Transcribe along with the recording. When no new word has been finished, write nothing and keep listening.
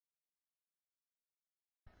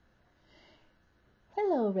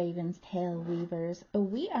Hello, Raven's Tail weavers.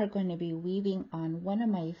 We are going to be weaving on one of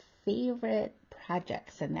my favorite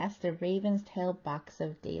projects, and that's the Raven's Tail Box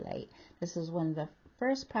of Daylight. This is one of the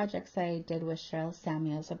first projects I did with Cheryl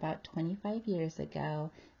Samuels about 25 years ago.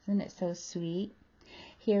 Isn't it so sweet?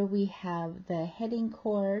 Here we have the heading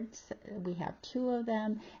cords. We have two of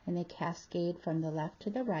them, and they cascade from the left to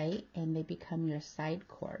the right, and they become your side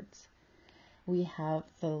cords. We have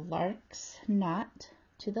the lark's knot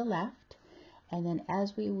to the left. And then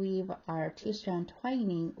as we weave our two-strand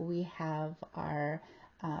twining, we have our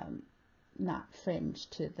knot fringe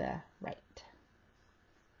to the right.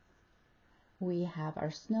 We have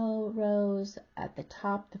our snow rows at the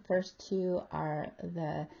top. The first two are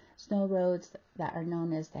the snow rows that are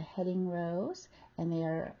known as the heading rows, and they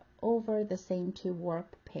are over the same two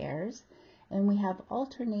warp pairs. And we have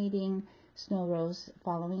alternating snow rows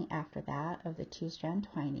following after that of the two-strand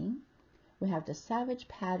twining. We have the Savage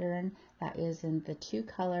pattern that is in the two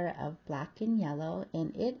color of black and yellow,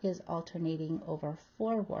 and it is alternating over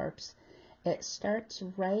 4 warps. It starts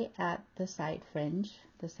right at the side fringe,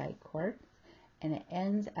 the side cord, and it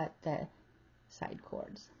ends at the side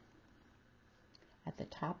cords, at the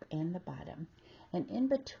top and the bottom. And in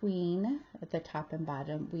between the top and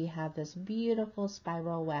bottom, we have this beautiful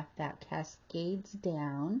spiral weft that cascades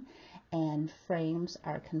down and frames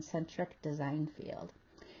our concentric design field.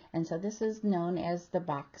 And so this is known as the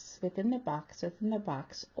box within the box within the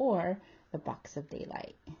box, or the box of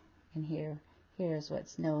daylight. And here's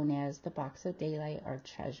what's known as the box of daylight or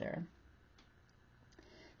treasure.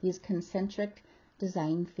 These concentric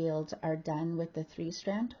design fields are done with the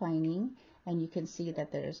 3-strand twining, and you can see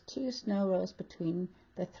that there's 2 snow rows between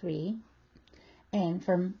the 3. And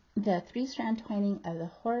from the 3-strand twining of the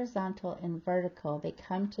horizontal and vertical, they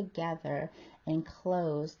come together and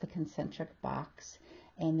close the concentric box.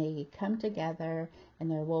 And they come together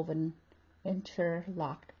and they're woven,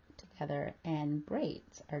 interlocked together, and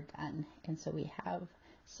braids are done. And so we have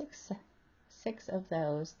six of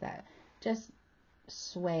those that just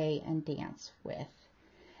sway and dance with.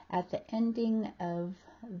 At the ending of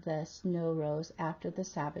the snow rows after the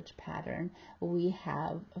Savage pattern, we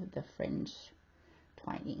have the fringe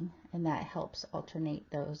twining, and that helps alternate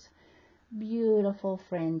those beautiful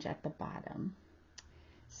fringe at the bottom.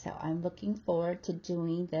 So I'm looking forward to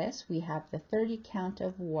doing this. We have the 30 count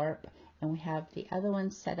of warp, and we have the other one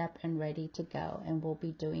set up and ready to go. And we'll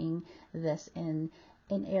be doing this in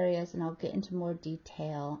areas, and I'll get into more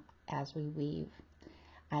detail as we weave.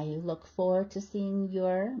 I look forward to seeing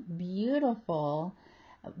your beautiful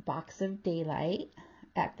box of daylight.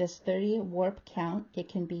 At this 30 warp count, it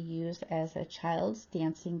can be used as a child's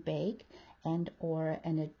dancing bag and or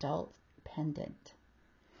an adult pendant.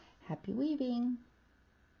 Happy weaving!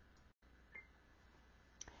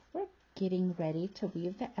 We're getting ready to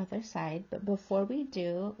weave the other side, but before we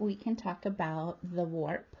do, we can talk about the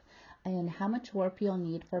warp. And how much warp you'll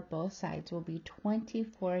need for both sides will be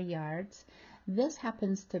 24 yards. This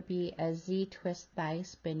happens to be a Z-twist thigh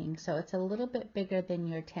spinning, so it's a little bit bigger than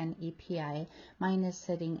your 10 EPI. Mine is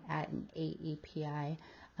sitting at an 8 EPI.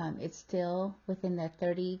 It's still within the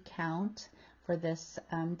 30 count for this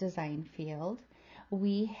design field.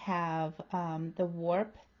 We have the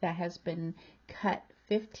warp that has been cut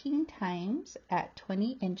 15 times at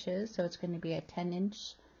 20 inches, so it's going to be a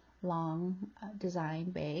 10-inch long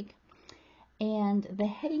design bag. And the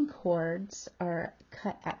heading cords are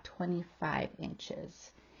cut at 25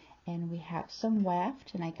 inches. And we have some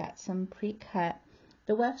weft, and I got some pre-cut.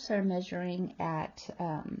 The wefts are measuring at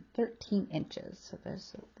 13 inches, so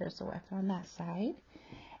there's a weft on that side.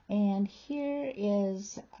 And here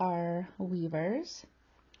is our weavers.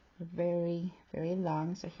 Very, very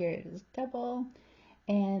long, so here it is double.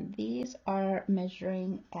 And these are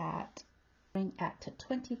measuring at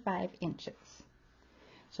 25 inches.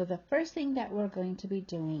 So the first thing that we're going to be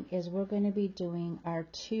doing is we're going to be doing our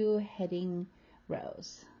 2 heading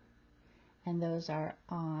rows. And those are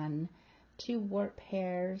on 2 warp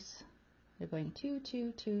pairs. They're going 2,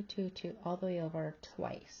 2, 2, 2, 2, all the way over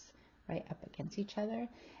twice, right up against each other.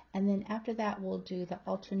 And then after that, we'll do the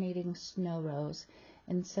alternating snow rows.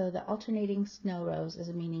 And so the alternating snow rows is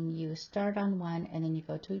meaning you start on 1 and then you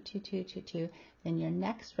go 2, 2, 2, 2, 2. Then your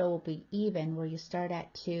next row will be even, where you start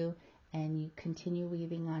at 2 and you continue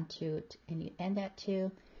weaving on 2 and you end at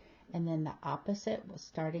 2. And then the opposite,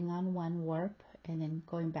 starting on 1 warp and then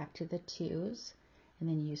going back to the 2s. And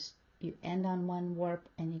then you end on 1 warp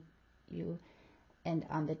and you end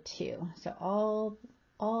on the 2. So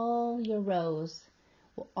all your rows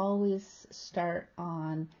will always start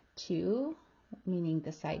on 2, meaning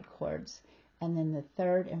the side cords, and then the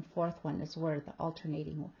 3rd and 4th one is where the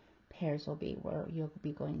alternating pairs will be, where you'll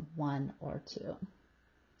be going 1 or 2.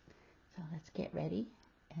 So let's get ready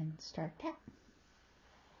and start that.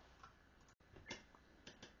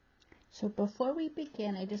 So before we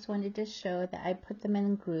begin, I just wanted to show that I put them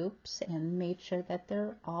in groups and made sure that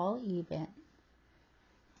they're all even.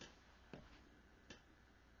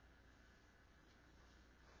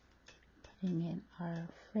 Putting in our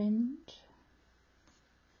fringe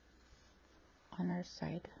on our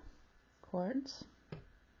side cords.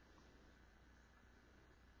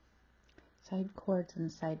 Side cords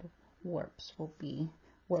and side warps will be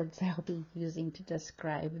words I'll be using to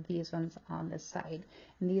describe these ones on the side.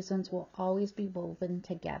 And these ones will always be woven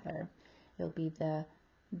together. It'll be the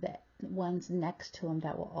ones next to them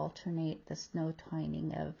that will alternate the snow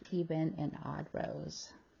twining of even and odd rows.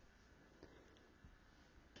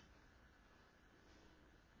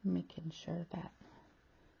 Making sure that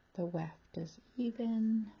the weft is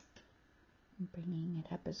even, bringing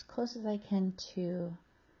it up as close as I can to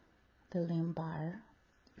the loom bar,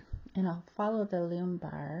 and I'll follow the loom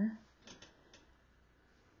bar.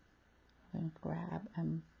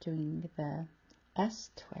 I'm doing the S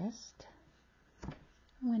twist.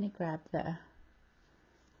 I'm going to grab the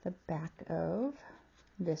back of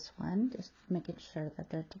this one, just making sure that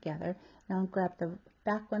they're together. Now I'll grab the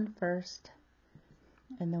back one first,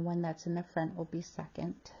 and the one that's in the front will be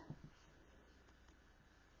second.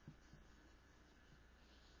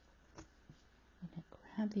 I'm going to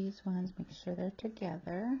grab these ones, make sure they're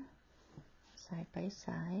together, side by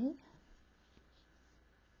side.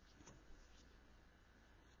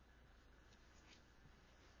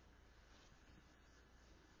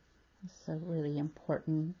 This is a really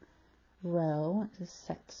important row. It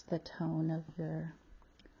sets the tone of your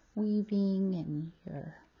weaving and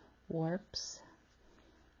your warps.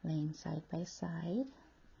 Laying side by side,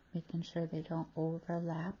 making sure they don't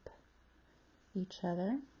overlap each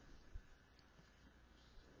other.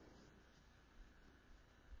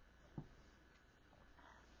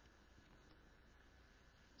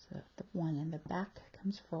 So the one in the back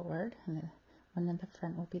comes forward, and the one in the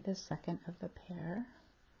front will be the second of the pair.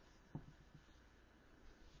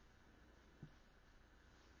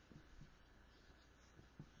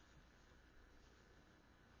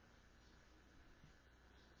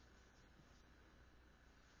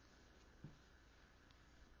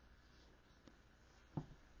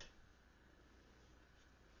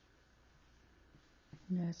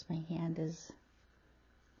 Notice my hand is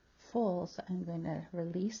full, so I'm going to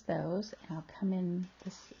release those, and I'll come in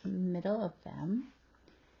this middle of them.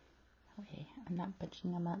 Okay, I'm not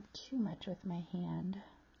bunching them up too much with my hand.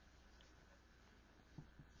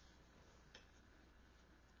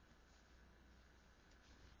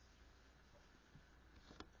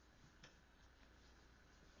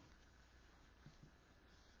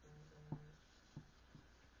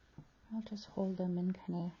 I'll just hold them and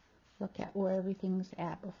kind of look at where everything's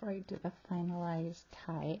at before I do the finalized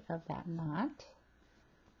tie of that knot.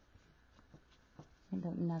 And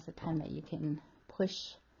then now's the time that you can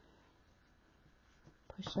push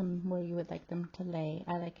them where you would like them to lay.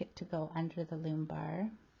 I like it to go under the loom bar,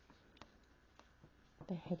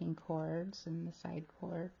 the heading cords and the side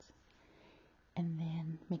cords, and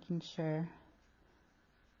then making sure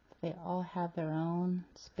they all have their own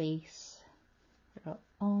space, their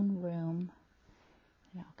own room.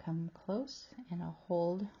 And I'll come close and I'll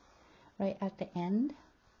hold right at the end,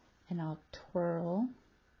 and I'll twirl,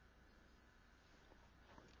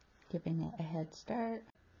 giving it a head start.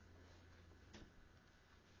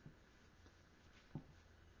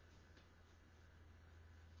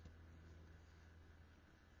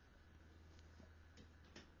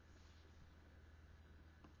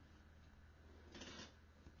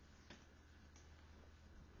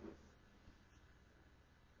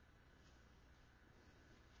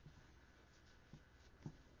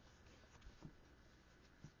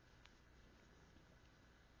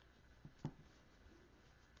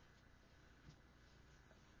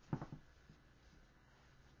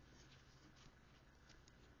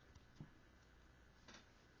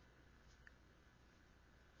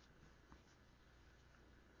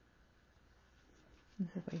 This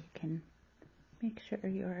is where you can make sure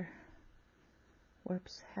your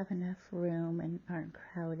warps have enough room and aren't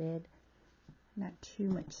crowded, not too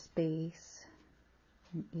much space,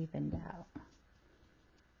 and evened out.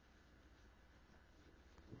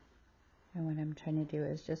 And what I'm trying to do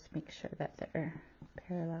is just make sure that they're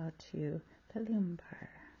parallel to the loom bar.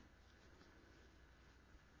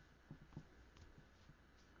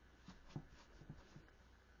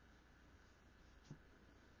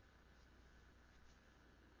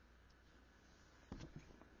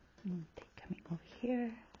 And coming over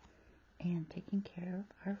here and taking care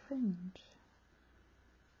of our fringe.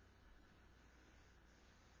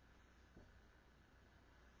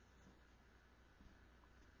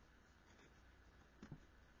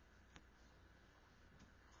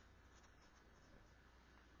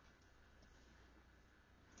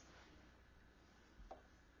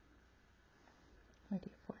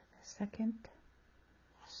 second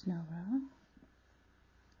snow row,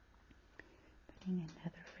 putting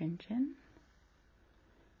another fringe in,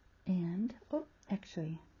 and oh,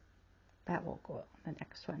 actually that will go the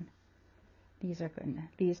next one.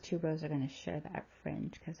 These two rows are going to share that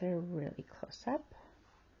fringe because they're really close up.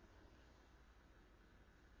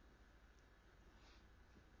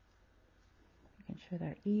 Making sure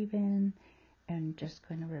they're even, and just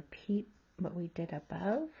going to repeat what we did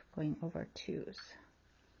above, going over twos,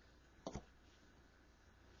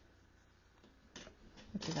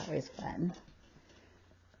 which is always fun.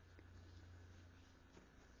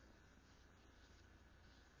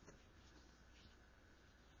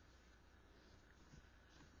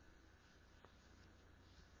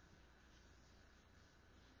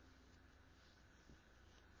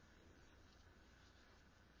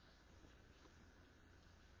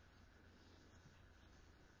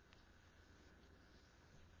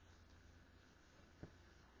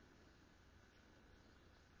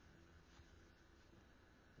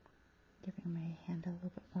 Giving my hand a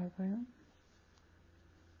little bit more room.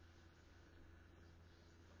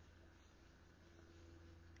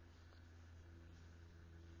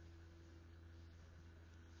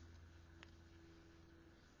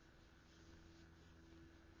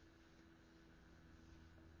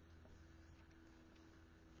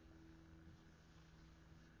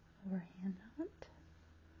 Overhand knot.